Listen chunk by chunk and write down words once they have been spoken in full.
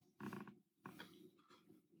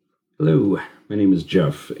Hello, my name is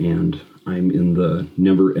Jeff, and I'm in the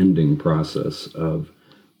never-ending process of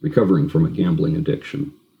recovering from a gambling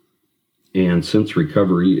addiction. And since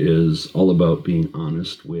recovery is all about being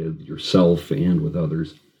honest with yourself and with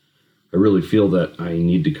others, I really feel that I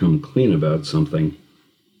need to come clean about something.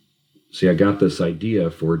 See, I got this idea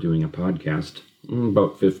for doing a podcast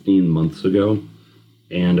about 15 months ago,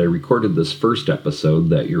 and I recorded this first episode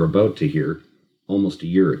that you're about to hear almost a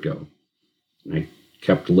year ago. And I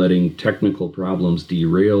kept letting technical problems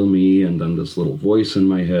derail me, and then this little voice in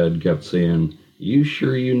my head kept saying, "You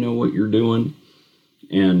sure you know what you're doing?"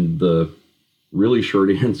 And the really short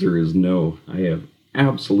answer is no. I have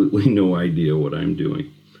absolutely no idea what I'm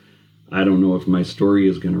doing. I don't know if my story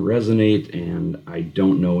is going to resonate, and I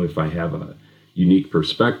don't know if I have a unique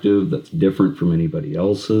perspective that's different from anybody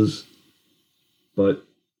else's. But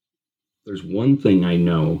there's one thing I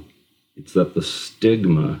know. It's that the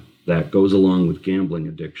stigma that goes along with gambling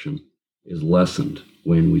addiction is lessened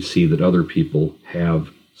when we see that other people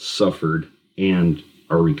have suffered and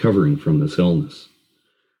are recovering from this illness.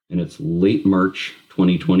 And it's late March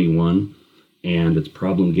 2021, and it's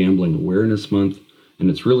Problem Gambling Awareness Month,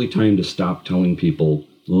 and it's really time to stop telling people,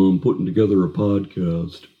 "Oh, I'm putting together a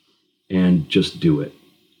podcast," and just do it.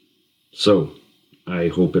 So I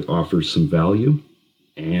hope it offers some value,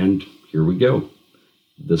 and here we go.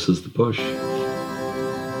 This is The Push.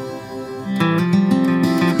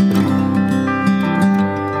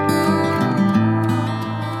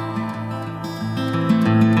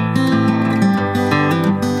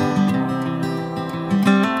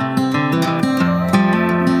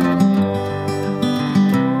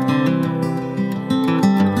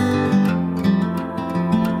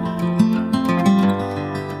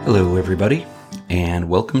 Hello, everybody, and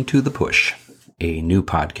welcome to The Push, a new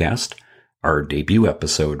podcast, our debut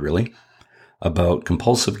episode, really, about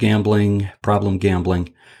compulsive gambling, problem gambling,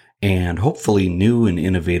 and hopefully new and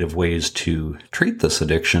innovative ways to treat this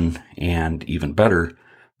addiction and, even better,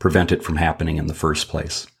 prevent it from happening in the first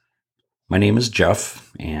place. My name is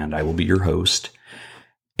Jeff, and I will be your host.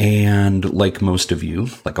 And like most of you,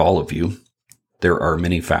 like all of you, there are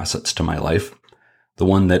many facets to my life. The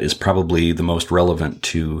one that is probably the most relevant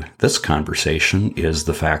to this conversation is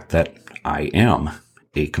the fact that I am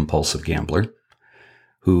a compulsive gambler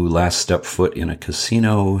who last stepped foot in a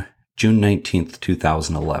casino June 19th,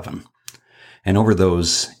 2011. And over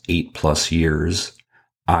those 8+ years,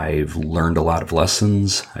 I've learned a lot of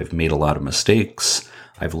lessons. I've made a lot of mistakes.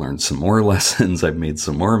 I've learned some more lessons. I've made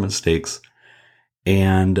some more mistakes.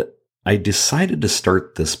 And I decided to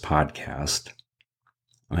start this podcast.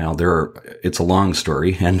 Well, it's a long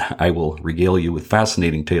story, and I will regale you with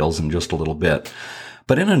fascinating tales in just a little bit.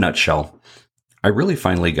 But in a nutshell, I really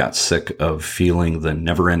finally got sick of feeling the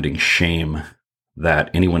never-ending shame that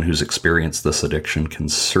anyone who's experienced this addiction can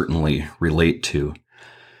certainly relate to.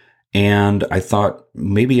 And I thought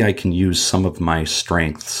maybe I can use some of my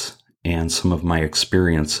strengths and some of my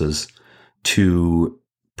experiences to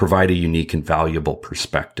provide a unique and valuable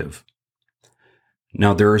perspective.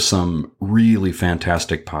 Now, there are some really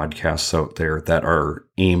fantastic podcasts out there that are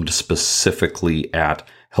aimed specifically at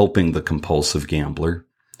helping the compulsive gambler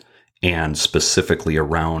and specifically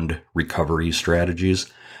around recovery strategies.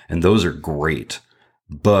 And those are great,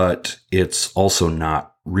 but it's also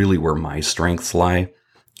not really where my strengths lie.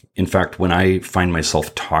 In fact, when I find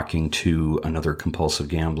myself talking to another compulsive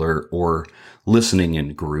gambler or listening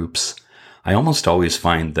in groups, I almost always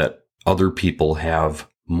find that other people have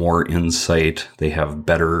more insight, they have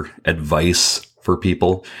better advice for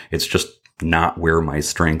people. It's just not where my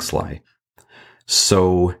strengths lie.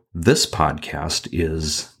 So this podcast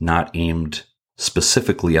is not aimed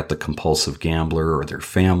specifically at the compulsive gambler or their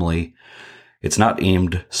family. It's not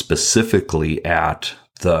aimed specifically at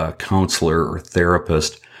the counselor or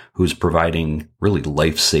therapist who's providing really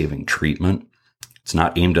life-saving treatment. It's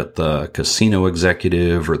not aimed at the casino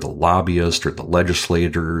executive or the lobbyist or the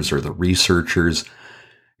legislators or the researchers.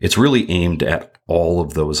 It's really aimed at all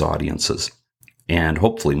of those audiences, and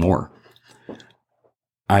hopefully more.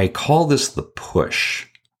 I call this The Push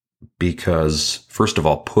because, first of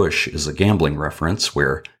all, push is a gambling reference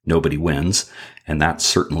where nobody wins, and that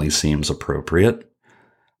certainly seems appropriate.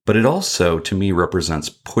 But it also, to me, represents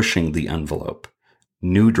pushing the envelope,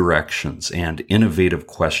 new directions, and innovative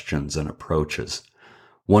questions and approaches.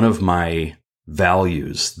 One of my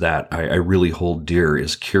values that I really hold dear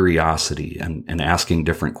is curiosity and asking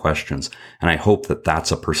different questions. And I hope that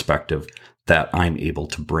that's a perspective that I'm able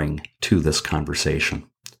to bring to this conversation.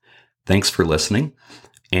 Thanks for listening.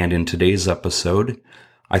 And in today's episode,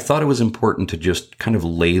 I thought it was important to just kind of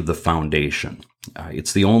lay the foundation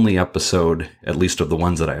It's the only episode, at least of the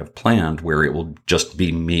ones that I have planned, where it will just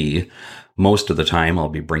be me. Most of the time, I'll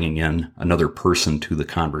be bringing in another person to the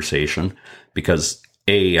conversation because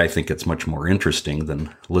A, I think it's much more interesting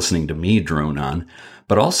than listening to me drone on,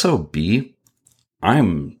 but also B,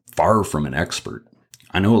 I'm far from an expert.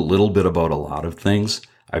 I know a little bit about a lot of things.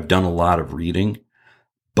 I've done a lot of reading,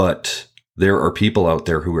 but there are people out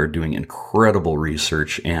there who are doing incredible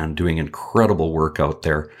research and doing incredible work out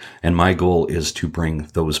there, and my goal is to bring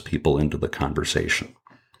those people into the conversation.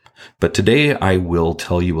 But today I will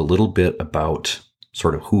tell you a little bit about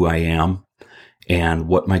sort of who I am and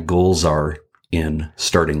what my goals are in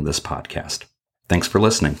starting this podcast. Thanks for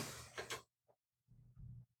listening.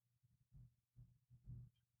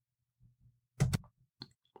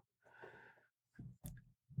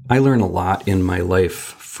 I learn a lot in my life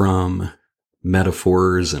from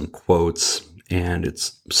metaphors and quotes, and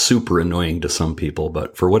it's super annoying to some people,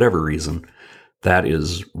 but for whatever reason, that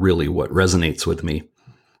is really what resonates with me.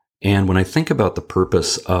 And when I think about the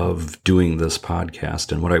purpose of doing this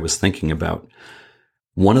podcast and what I was thinking about,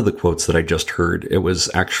 one of the quotes that I just heard, it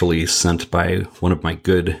was actually sent by one of my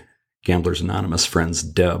good Gamblers Anonymous friends,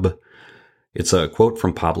 Deb. It's a quote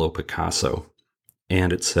from Pablo Picasso,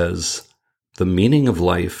 and it says, "The meaning of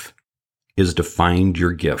life is to find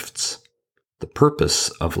your gifts. The purpose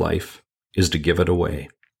of life is to give it away."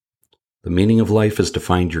 The meaning of life is to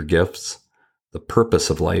find your gifts. The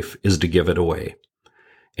purpose of life is to give it away.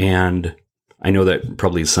 And I know that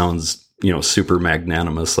probably sounds, super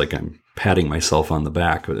magnanimous, like I'm patting myself on the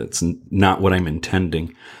back, but it's not what I'm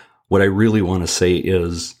intending. What I really want to say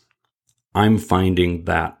is I'm finding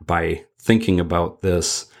that by thinking about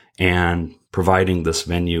this and providing this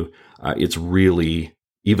venue, it's really,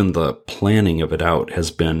 even the planning of it out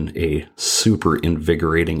has been a super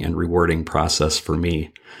invigorating and rewarding process for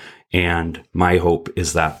me. And my hope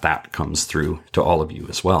is that that comes through to all of you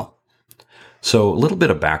as well. So a little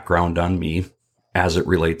bit of background on me as it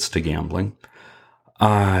relates to gambling.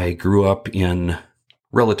 I grew up in a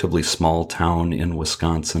relatively small town in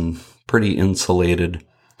Wisconsin, pretty insulated.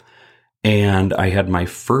 And I had my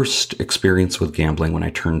first experience with gambling when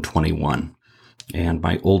I turned 21. And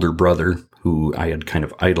my older brother, who I had kind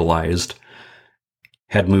of idolized,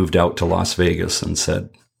 had moved out to Las Vegas and said,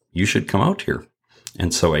 "You should come out here."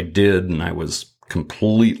 And so I did, and I was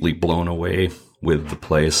completely blown away with the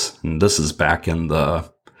place. And this is back in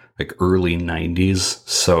the early 90s,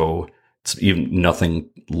 so it's even nothing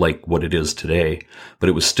like what it is today, but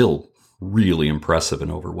it was still really impressive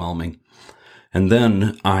and overwhelming. And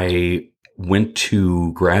then I went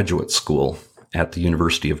to graduate school at the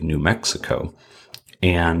University of New Mexico,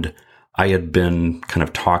 and I had been kind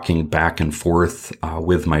of talking back and forth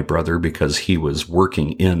with my brother because he was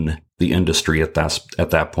working in the industry at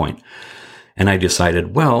that point. And I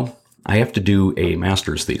decided, well, I have to do a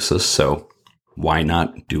master's thesis, so why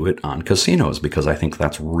not do it on casinos? Because I think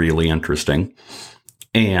that's really interesting.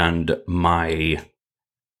 And my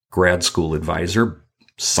grad school advisor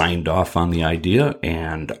signed off on the idea,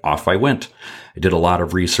 and off I went. I did a lot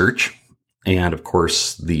of research. And of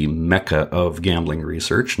course, the mecca of gambling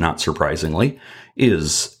research, not surprisingly,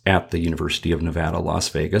 is at the University of Nevada, Las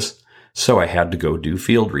Vegas. So I had to go do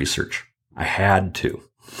field research. I had to.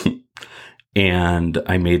 And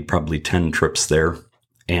I made probably 10 trips there.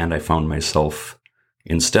 And I found myself,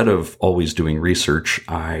 instead of always doing research,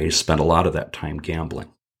 I spent a lot of that time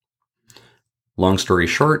gambling. Long story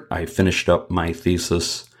short, I finished up my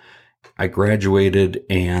thesis. I graduated,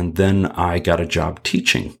 and then I got a job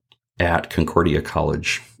teaching at Concordia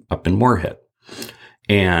College up in Moorhead.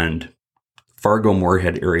 And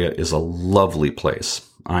Fargo-Moorhead area is a lovely place.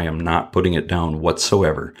 I am not putting it down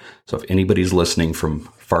whatsoever. So if anybody's listening from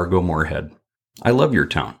Fargo-Moorhead, I love your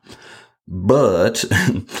town. But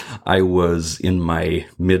I was in my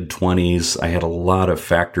mid-20s. I had a lot of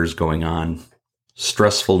factors going on.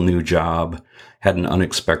 Stressful new job, had an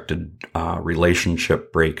unexpected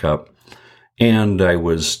relationship breakup, and I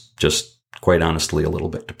was just, quite honestly, a little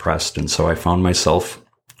bit depressed. And so I found myself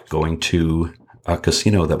going to a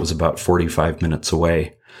casino that was about 45 minutes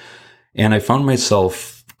away. And I found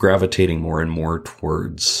myself gravitating more and more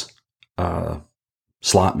towards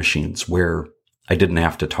slot machines where I didn't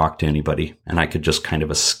have to talk to anybody and I could just kind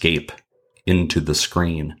of escape into the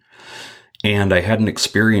screen. And I had an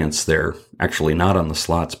experience there, actually not on the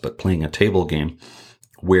slots, but playing a table game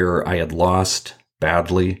where I had lost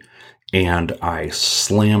badly and I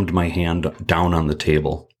slammed my hand down on the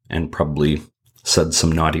table and probably said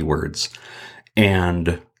some naughty words.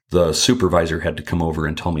 And the supervisor had to come over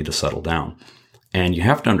and tell me to settle down. And you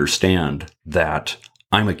have to understand that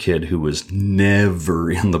I'm a kid who was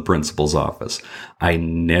never in the principal's office. I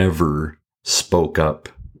never spoke up,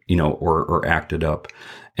 or acted up.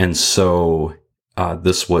 And so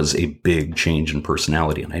this was a big change in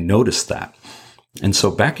personality, and I noticed that. And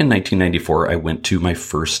so back in 1994, I went to my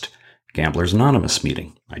first Gamblers Anonymous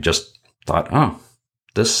meeting. I just thought,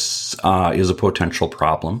 this is a potential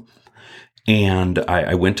problem. And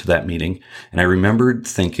I went to that meeting, and I remembered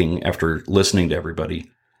thinking, after listening to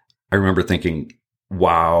everybody, I remember thinking,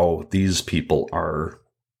 wow, these people are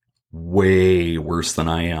way worse than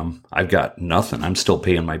I am. I've got nothing. I'm still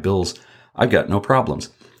paying my bills. I've got no problems.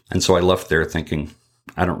 And so I left there thinking,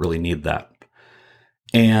 I don't really need that.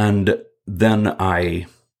 And then I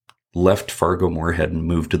left Fargo-Moorhead and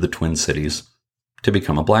moved to the Twin Cities to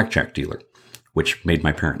become a blackjack dealer, which made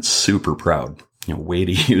my parents super proud. Way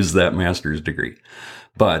to use that master's degree.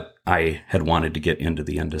 But I had wanted to get into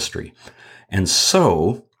the industry. And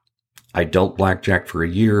so I dealt blackjack for a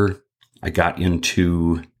year. I got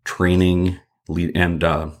into training and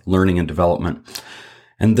learning and development.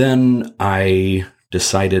 And then I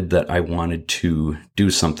decided that I wanted to do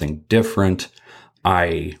something different.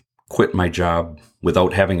 I quit my job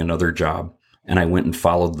without having another job, and I went and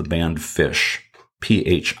followed the band Phish,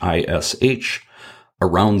 Phish,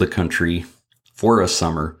 around the country for a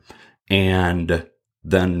summer, and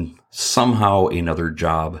then somehow another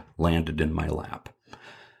job landed in my lap.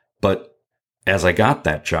 But as I got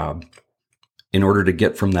that job, in order to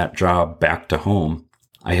get from that job back to home,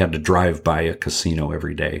 I had to drive by a casino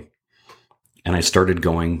every day. And I started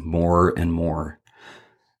going more and more.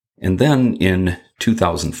 And then in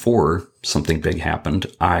 2004, something big happened.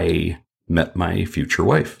 I met my future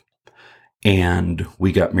wife. And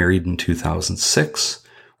we got married in 2006.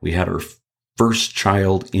 We had our first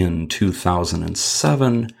child in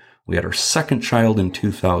 2007. We had our second child in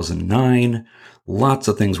 2009. Lots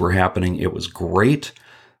of things were happening. It was great.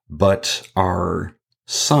 But our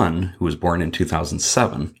son, who was born in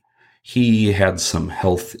 2007, he had some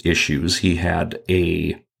health issues. He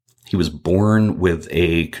was born with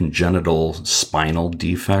a congenital spinal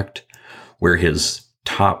defect where his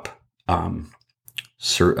top, his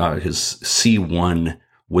C1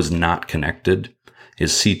 was not connected.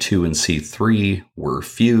 His C2 and C3 were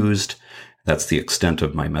fused. That's the extent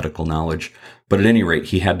of my medical knowledge. But at any rate,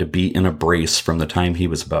 he had to be in a brace from the time he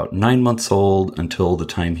was about 9 months old until the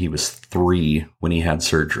time he was 3 when he had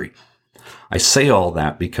surgery. I say all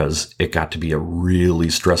that because it got to be a really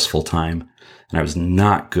stressful time, and I was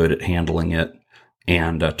not good at handling it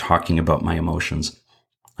and talking about my emotions.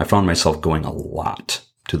 I found myself going a lot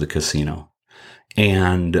to the casino.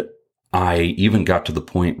 And I even got to the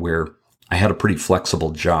point where I had a pretty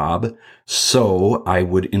flexible job, so I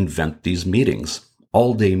would invent these meetings,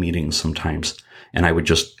 all-day meetings sometimes, and I would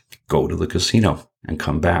just go to the casino and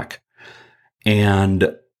come back.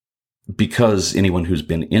 And because anyone who's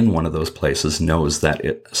been in one of those places knows that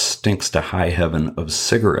it stinks to high heaven of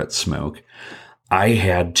cigarette smoke, I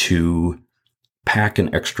had to pack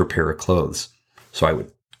an extra pair of clothes. So I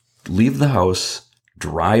would leave the house,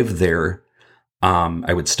 drive there.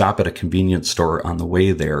 I would stop at a convenience store on the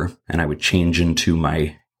way there, and I would change into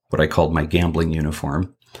what I called my gambling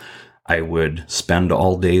uniform. I would spend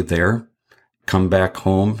all day there, come back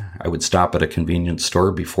home. I would stop at a convenience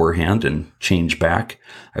store beforehand and change back.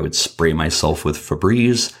 I would spray myself with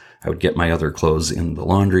Febreze. I would get my other clothes in the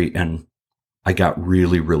laundry, and I got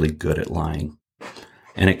really, really good at lying.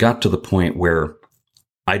 And it got to the point where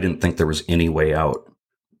I didn't think there was any way out.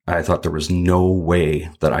 I thought there was no way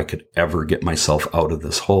that I could ever get myself out of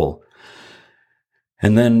this hole.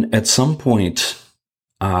 And then at some point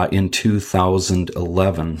in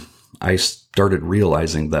 2011, I started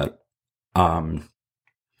realizing that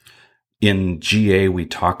in GA, we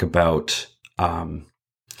talk about,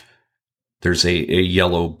 there's a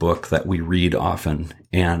yellow book that we read often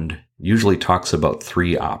and usually talks about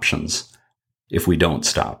 3 options if we don't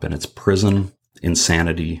stop. And it's prison,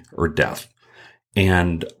 insanity, or death.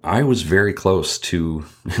 And I was very close to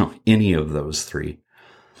any of those 3.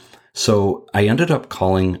 So I ended up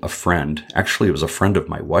calling a friend. Actually, it was a friend of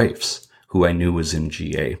my wife's who I knew was in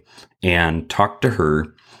GA, and talked to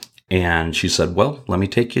her. And she said, well, let me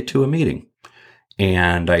take you to a meeting.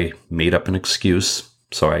 And I made up an excuse.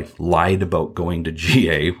 So I lied about going to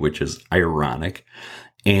GA, which is ironic.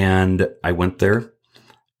 And I went there,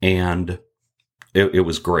 and it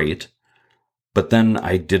was great. But then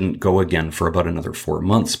I didn't go again for about another 4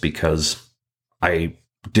 months because I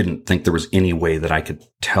didn't think there was any way that I could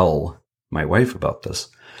tell my wife about this.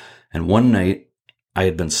 And one night, I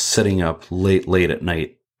had been sitting up late at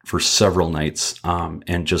night for several nights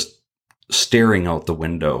and just staring out the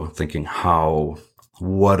window thinking,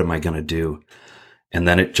 what am I going to do? And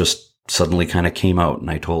then it just suddenly kind of came out, and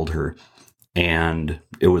I told her. And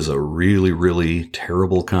It was a really, really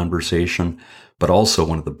terrible conversation, but also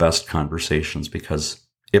one of the best conversations because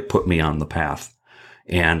it put me on the path.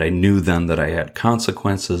 And I knew then that I had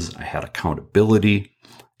consequences, I had accountability,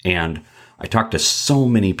 and I talked to so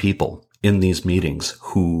many people in these meetings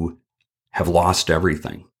who have lost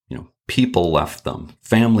everything. People left them,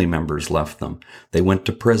 family members left them, they went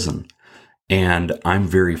to prison. And I'm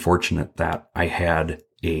very fortunate that I had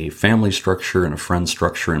a family structure and a friend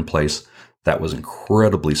structure in place that was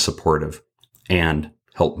incredibly supportive and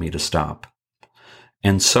helped me to stop.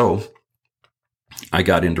 And so I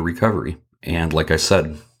got into recovery. And like I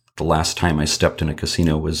said, the last time I stepped in a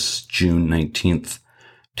casino was June 19th,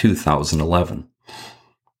 2011.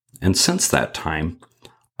 And since that time,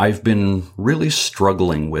 I've been really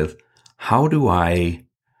struggling with how do I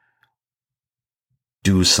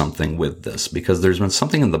do something with this? Because there's been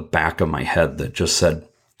something in the back of my head that just said,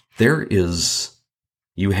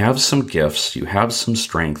 you have some gifts, you have some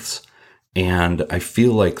strengths, and I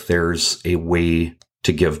feel like there's a way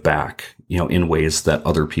to give back, in ways that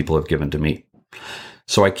other people have given to me.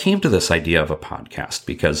 So I came to this idea of a podcast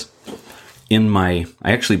because I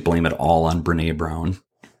actually blame it all on Brené Brown,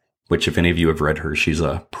 which if any of you have read her, she's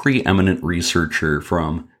a preeminent researcher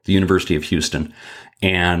from the University of Houston.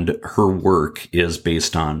 And her work is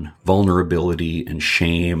based on vulnerability and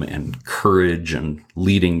shame and courage and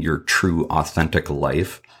leading your true, authentic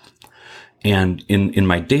life. And in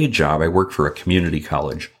my day job, I work for a community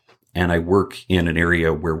college, and I work in an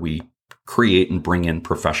area where we create and bring in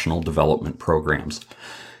professional development programs.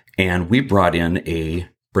 And we brought in a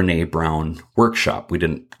Brené Brown workshop. We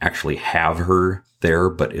didn't actually have her there,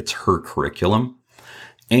 but it's her curriculum.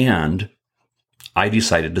 And I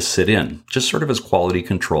decided to sit in just sort of as quality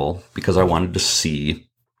control because I wanted to see,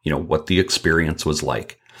 what the experience was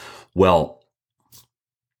like. Well,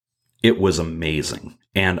 it was amazing.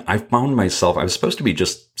 And I found myself, I was supposed to be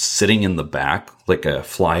just sitting in the back like a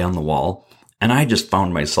fly on the wall. And I just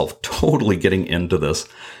found myself totally getting into this.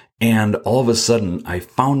 And all of a sudden, I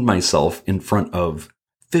found myself in front of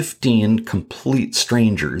 15 complete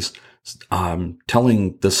strangers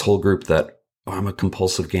telling this whole group that I'm a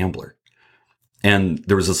compulsive gambler. And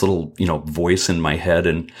there was this little, voice in my head.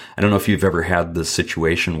 And I don't know if you've ever had this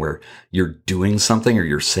situation where you're doing something or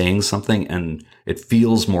you're saying something and it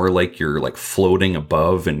feels more like you're like floating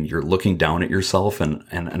above and you're looking down at yourself. And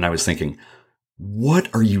I was thinking, what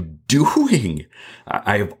are you doing?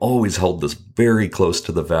 I have always held this very close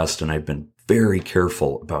to the vest, and I've been very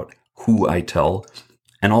careful about who I tell.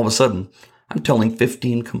 And all of a sudden, I'm telling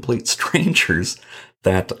 15 complete strangers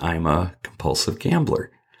that I'm a compulsive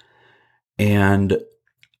gambler. And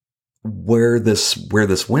where this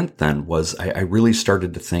went then was I really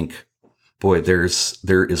started to think, boy, there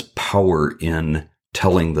is power in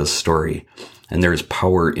telling this story, and there is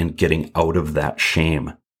power in getting out of that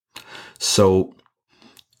shame. So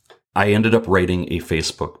I ended up writing a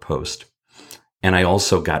Facebook post, and I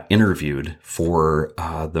also got interviewed for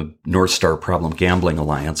the North Star Problem Gambling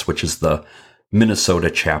Alliance, which is the Minnesota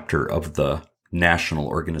chapter of the national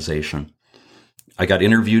organization. I got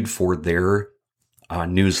interviewed for their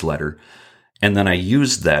newsletter, and then I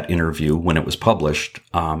used that interview when it was published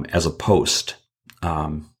as a post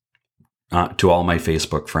to all my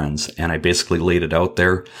Facebook friends. And I basically laid it out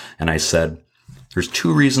there, and I said, there's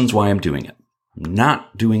 2 reasons why I'm doing it. I'm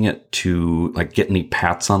not doing it to get any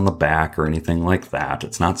pats on the back or anything like that.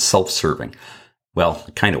 It's not self-serving. Well,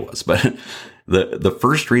 it kind of was, but the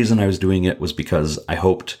first reason I was doing it was because I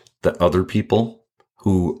hoped that other people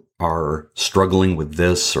who are struggling with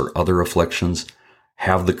this or other afflictions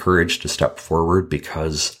have the courage to step forward,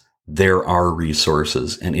 because there are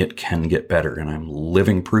resources and it can get better. And I'm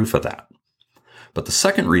living proof of that. But the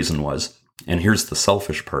second reason was, and here's the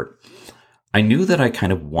selfish part, I knew that I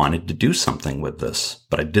kind of wanted to do something with this,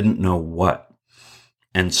 but I didn't know what.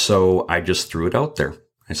 And so I just threw it out there.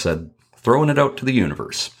 I said, throwing it out to the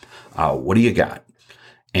universe. What do you got?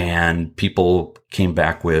 And people came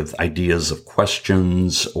back with ideas of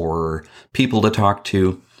questions or people to talk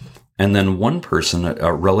to. And then one person,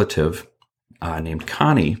 a relative named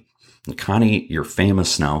Connie, and Connie, you're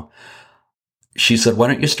famous now. She said, why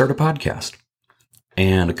don't you start a podcast?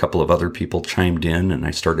 And a couple of other people chimed in, and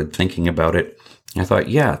I started thinking about it. I thought,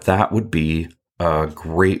 yeah, that would be a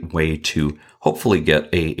great way to hopefully get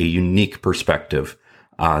a unique perspective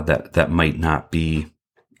that might not be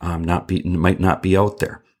out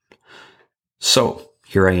there. So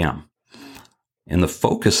here I am. And the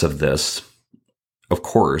focus of this, of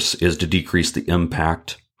course, is to decrease the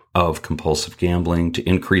impact of compulsive gambling, to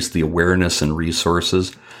increase the awareness and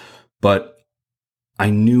resources. But I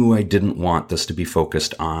knew I didn't want this to be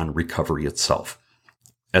focused on recovery itself.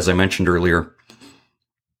 As I mentioned earlier,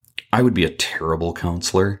 I would be a terrible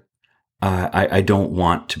counselor. I don't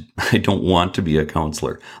want to. I don't want to be a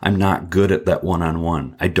counselor. I'm not good at that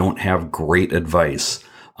one-on-one. I don't have great advice,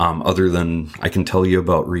 other than I can tell you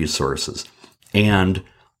about resources, and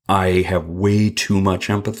I have way too much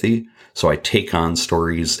empathy. So I take on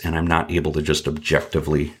stories, and I'm not able to just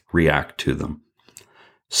objectively react to them.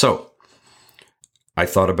 So I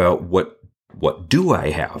thought about what do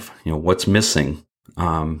I have? What's missing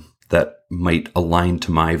that might align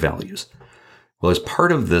to my values. Well, as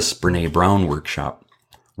part of this Brene Brown workshop,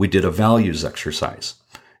 we did a values exercise.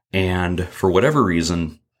 And for whatever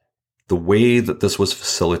reason, the way that this was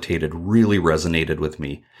facilitated really resonated with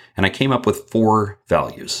me. And I came up with 4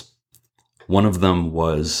 values. One of them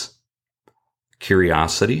was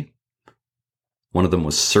curiosity. One of them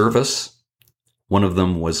was service. One of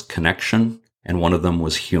them was connection. And one of them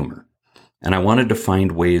was humor. And I wanted to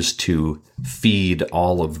find ways to feed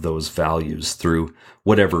all of those values through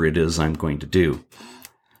whatever it is I'm going to do.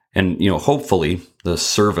 And, hopefully the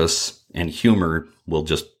service and humor will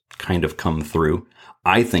just kind of come through.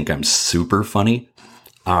 I think I'm super funny.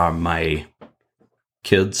 My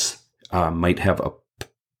kids might have a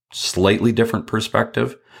slightly different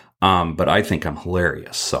perspective, but I think I'm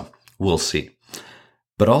hilarious. So we'll see.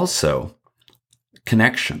 But also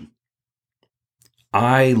connection.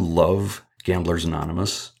 I love Gamblers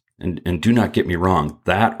Anonymous, and do not get me wrong,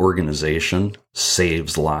 that organization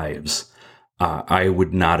saves lives. I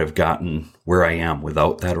would not have gotten where I am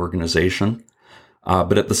without that organization.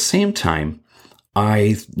 But at the same time,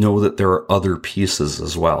 I know that there are other pieces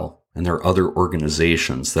as well, and there are other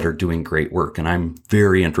organizations that are doing great work, and I'm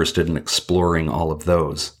very interested in exploring all of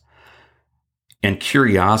those. And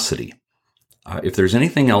curiosity. If there's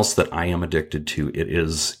anything else that I am addicted to, it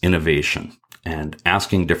is innovation and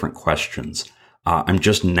asking different questions. I'm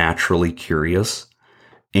just naturally curious,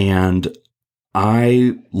 and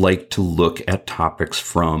I like to look at topics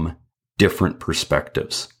from different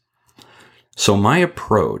perspectives. So my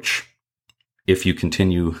approach, if you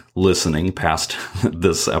continue listening past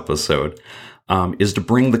this episode, is to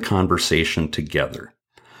bring the conversation together.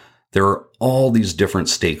 There are all these different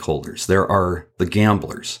stakeholders. There are the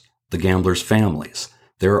gamblers families.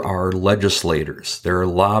 There are legislators, there are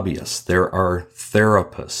lobbyists, there are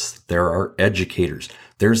therapists, there are educators,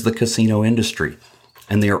 there's the casino industry,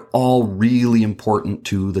 and they are all really important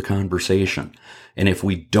to the conversation. And if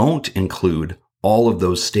we don't include all of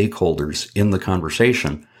those stakeholders in the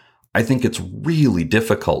conversation, I think it's really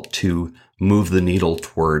difficult to move the needle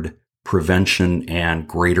toward prevention and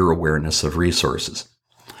greater awareness of resources.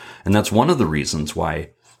 And that's one of the reasons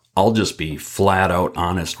why I'll just be flat out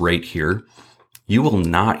honest right here. You will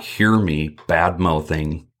not hear me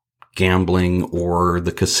bad-mouthing gambling or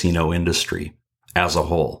the casino industry as a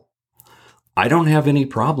whole. I don't have any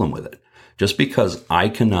problem with it. Just because I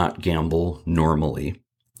cannot gamble normally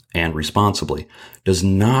and responsibly does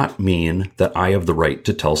not mean that I have the right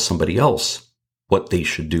to tell somebody else what they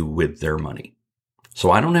should do with their money.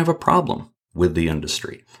 So I don't have a problem with the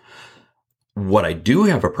industry. What I do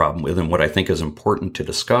have a problem with, and what I think is important to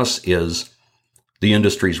discuss, is the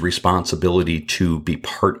industry's responsibility to be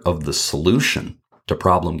part of the solution to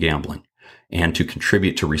problem gambling and to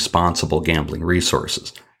contribute to responsible gambling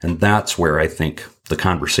resources. And that's where I think the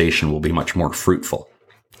conversation will be much more fruitful.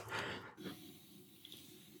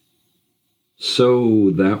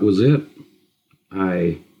 So that was it.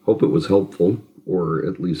 I hope it was helpful, or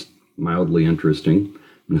at least mildly interesting.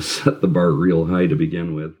 I'm going to set the bar real high to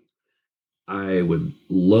begin with. I would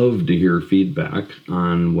love to hear feedback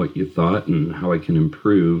on what you thought and how I can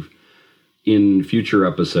improve in future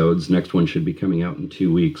episodes. Next one should be coming out in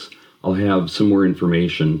 2 weeks. I'll have some more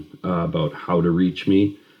information about how to reach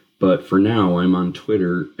me. But for now, I'm on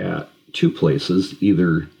Twitter at 2 places,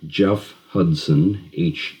 either Jeff Hudson,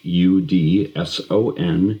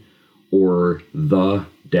 Hudson, or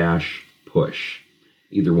the-push.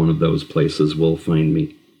 Either one of those places will find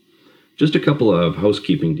me. Just a couple of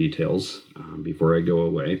housekeeping details before I go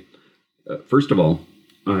away. First of all,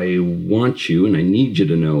 I want you and I need you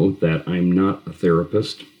to know that I'm not a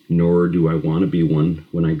therapist, nor do I want to be one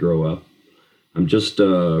when I grow up. I'm just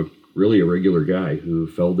really a regular guy who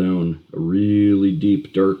fell down a really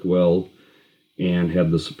deep, dark well and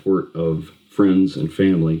had the support of friends and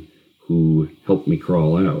family who helped me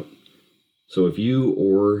crawl out. So if you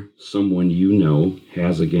or someone you know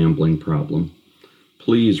has a gambling problem,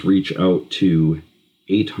 please reach out to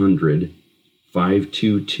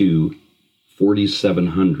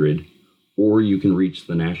 800-522-4700, or you can reach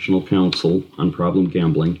the National Council on Problem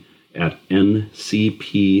Gambling at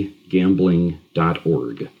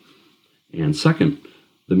ncpgambling.org. And second,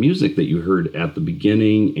 the music that you heard at the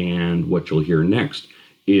beginning and what you'll hear next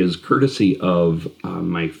is courtesy of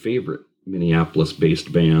my favorite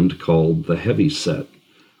Minneapolis-based band called the Heavy Set,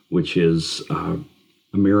 which is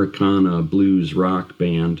Americana blues rock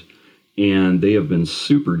band. And they have been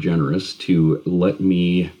super generous to let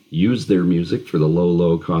me use their music for the low,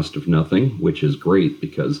 low cost of nothing, which is great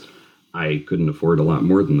because I couldn't afford a lot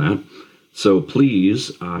more than that. So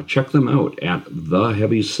please check them out at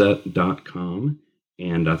theheavyset.com.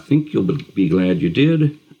 And I think you'll be glad you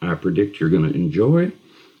did. I predict you're going to enjoy.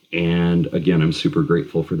 And again, I'm super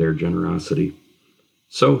grateful for their generosity.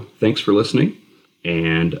 So thanks for listening.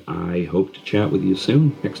 And I hope to chat with you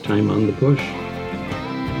soon next time on The Push.